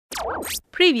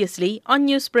Previously on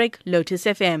Newsbreak, Lotus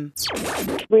FM.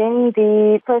 When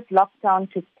the first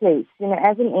lockdown took place,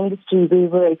 as an industry, we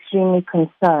were extremely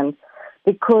concerned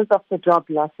because of the job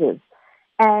losses.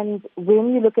 And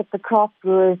when you look at the craft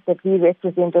brewers that we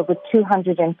represent, over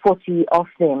 240 of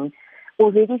them,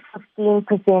 already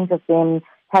 15% of them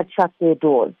had shut their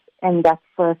doors in that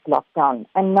first lockdown.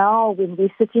 And now when we're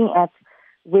sitting at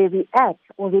where we're at,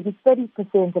 already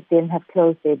 30% of them have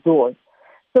closed their doors.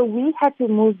 So we had to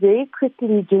move very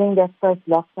quickly during that first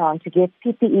lockdown to get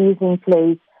PPEs in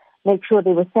place, make sure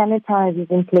there were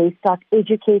sanitizers in place, start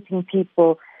educating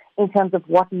people in terms of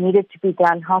what needed to be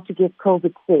done, how to get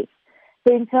COVID safe.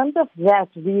 So in terms of that,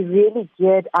 we really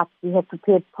geared up. We had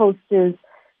prepared posters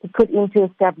to put into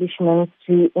establishments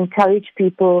to encourage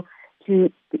people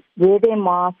to wear their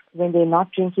masks when they're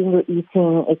not drinking or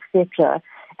eating, etc.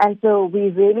 And so we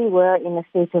really were in a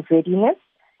state of readiness.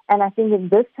 And I think in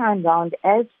this time round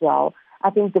as well, I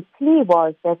think the plea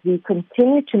was that we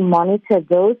continue to monitor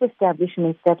those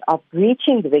establishments that are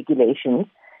breaching the regulations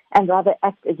and rather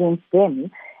act against them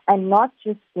and not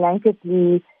just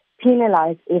blanketly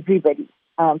penalize everybody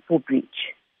for breach.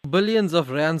 Billions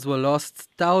of rands were lost,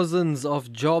 thousands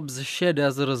of jobs shed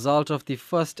as a result of the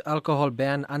first alcohol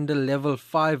ban under level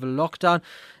 5 lockdown.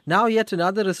 Now yet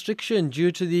another restriction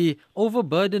due to the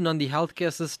overburden on the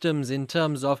healthcare systems in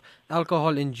terms of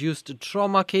alcohol-induced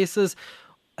trauma cases.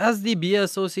 As the Beer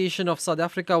Association of South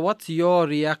Africa, what's your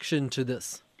reaction to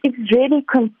this? It's really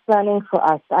concerning for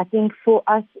us. I think for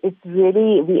us,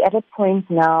 we're at a point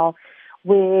now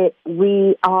where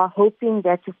we are hoping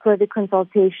that further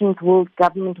consultations with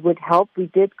government would help. We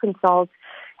did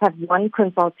have one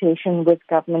consultation with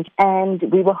government, and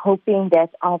we were hoping that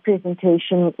our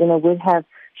presentation, would have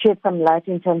shed some light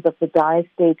in terms of the dire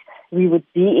state we would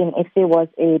be in if there was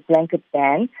a blanket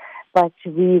ban, but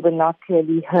we were not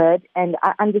clearly heard. And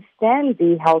I understand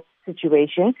the health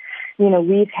situation.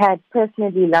 We've had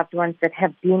personally loved ones that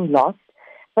have been lost,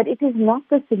 but it is not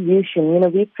the solution.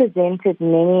 We've presented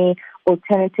many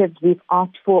alternatives. We've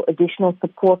asked for additional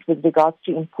support with regards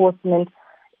to enforcement.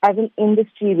 As an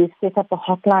industry, we've set up a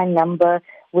hotline number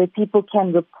where people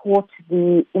can report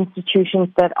the institutions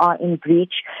that are in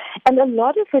breach. And a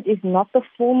lot of it is not the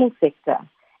formal sector,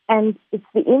 and it's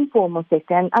the informal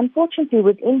sector. And unfortunately,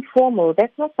 with informal,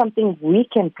 that's not something we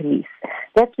can police.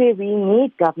 That's where we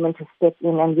need government to step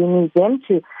in, and we need them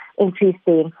to increase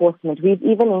their enforcement. We've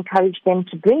even encouraged them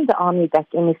to bring the army back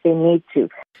in if they need to.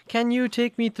 Can you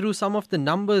take me through some of the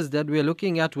numbers that we're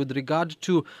looking at with regard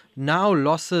to now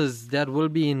losses that will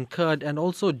be incurred and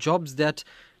also jobs that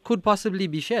could possibly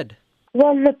be shed?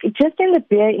 Well, look, just in the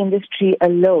beer industry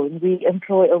alone, we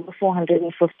employ over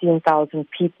 415,000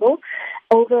 people.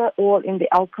 Overall, in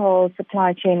the alcohol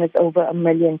supply chain, it's over 1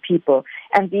 million people,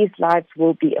 and these lives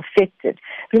will be affected.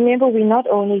 Remember, we're not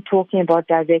only talking about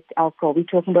direct alcohol, we're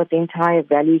talking about the entire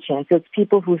value chain. So it's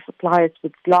people who supply us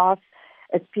with glass,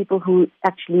 it's people who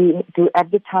actually do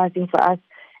advertising for us,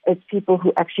 it's people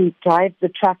who actually drive the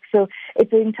truck. So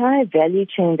it's the entire value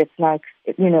chain that's now,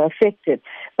 affected.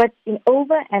 But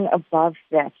over and above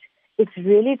that, it's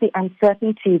really the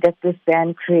uncertainty that this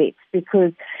ban creates,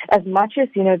 because as much as,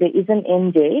 there is an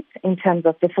end date in terms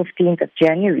of the 15th of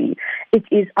January, it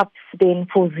is up then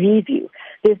for review.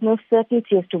 There's no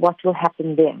certainty as to what will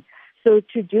happen then. So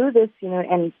to do this,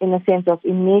 and in a sense of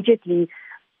immediately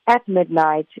at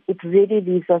midnight, it really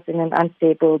leaves us in an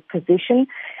unstable position.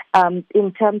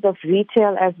 In terms of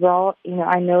retail as well,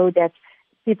 I know that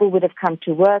people would have come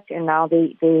to work and now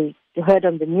they heard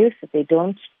on the news that they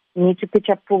don't need to pitch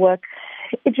up for work.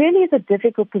 It really is a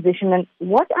difficult position, and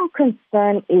what our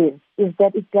concern is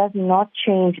that it does not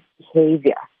change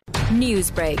behavior.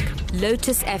 Newsbreak,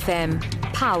 Lotus FM,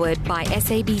 powered by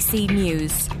SABC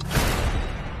News.